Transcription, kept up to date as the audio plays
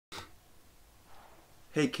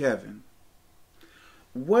Hey Kevin,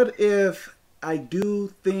 what if I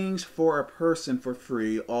do things for a person for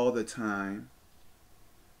free all the time,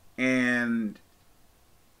 and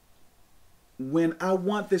when I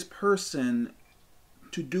want this person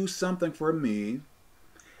to do something for me,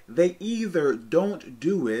 they either don't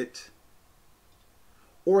do it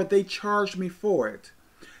or they charge me for it?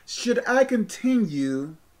 Should I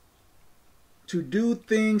continue to do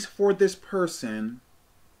things for this person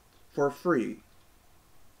for free,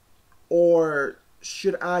 or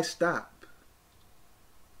should I stop?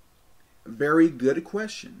 Very good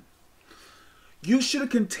question. You should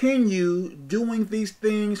continue doing these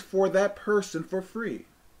things for that person for free.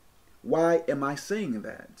 Why am I saying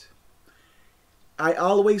that? I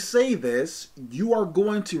always say this: you are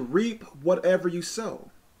going to reap whatever you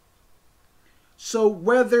sow. So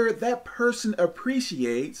whether that person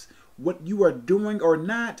appreciates what you are doing or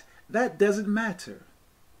not, that doesn't matter.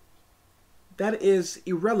 That is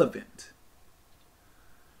irrelevant.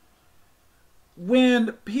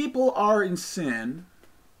 When people are in sin,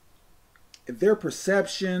 their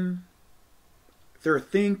perception, their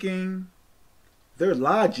thinking, their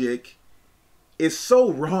logic is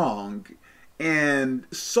so wrong and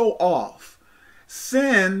so off.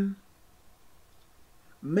 Sin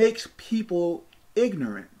makes people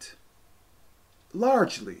ignorant,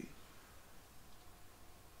 largely.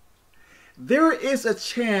 There is a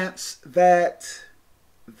chance that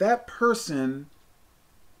that person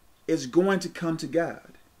is going to come to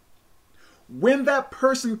God. When that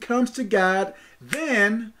person comes to God,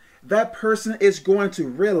 then that person is going to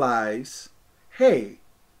realize, hey,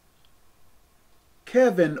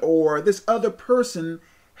 Kevin or this other person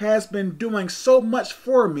has been doing so much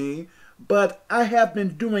for me, but I have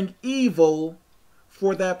been doing evil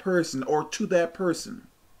for that person or to that person.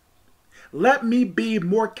 Let me be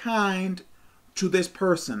more kind to this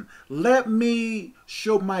person. Let me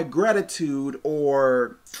show my gratitude,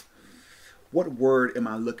 or what word am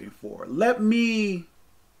I looking for? Let me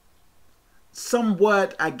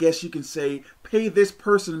somewhat, I guess you can say, pay this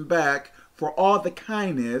person back for all the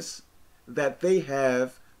kindness that they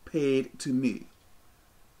have paid to me.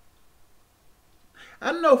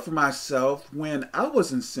 I know for myself, when I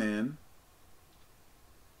was in sin,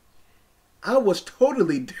 I was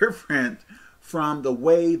totally different from the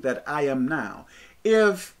way that I am now.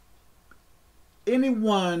 If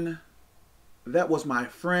anyone that was my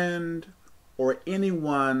friend or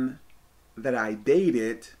anyone that I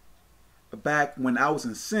dated back when I was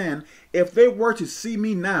in sin, if they were to see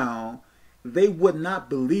me now, they would not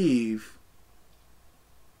believe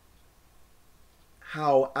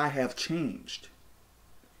how I have changed.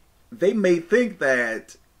 They may think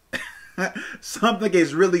that something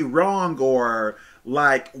is really wrong, or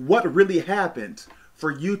like, what really happened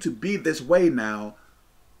for you to be this way now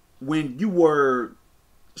when you were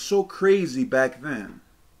so crazy back then.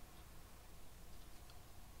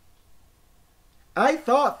 I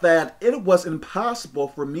thought that it was impossible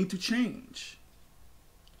for me to change.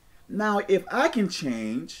 Now, if I can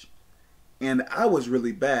change, and I was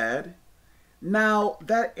really bad, now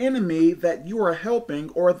that enemy that you are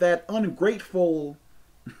helping, or that ungrateful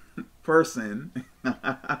person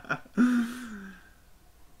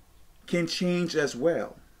can change as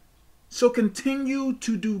well. So continue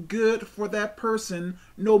to do good for that person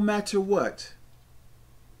no matter what.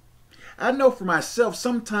 I know for myself,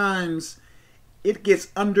 sometimes it gets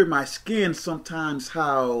under my skin sometimes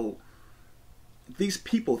how these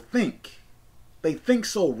people think. They think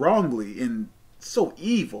so wrongly and so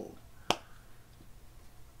evil.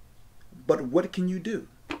 But what can you do?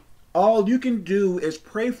 All you can do is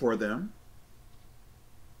pray for them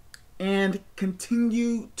and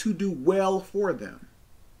continue to do well for them.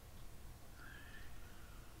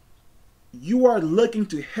 You are looking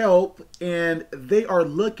to help, and they are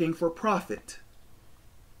looking for profit.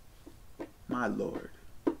 My Lord.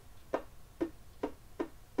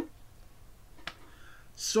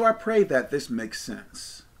 So I pray that this makes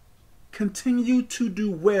sense. Continue to do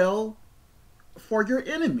well for your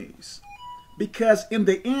enemies, because in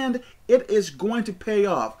the end, it is going to pay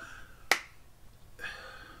off.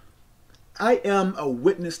 I am a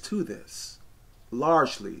witness to this,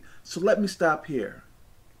 largely. So let me stop here.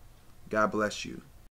 God bless you.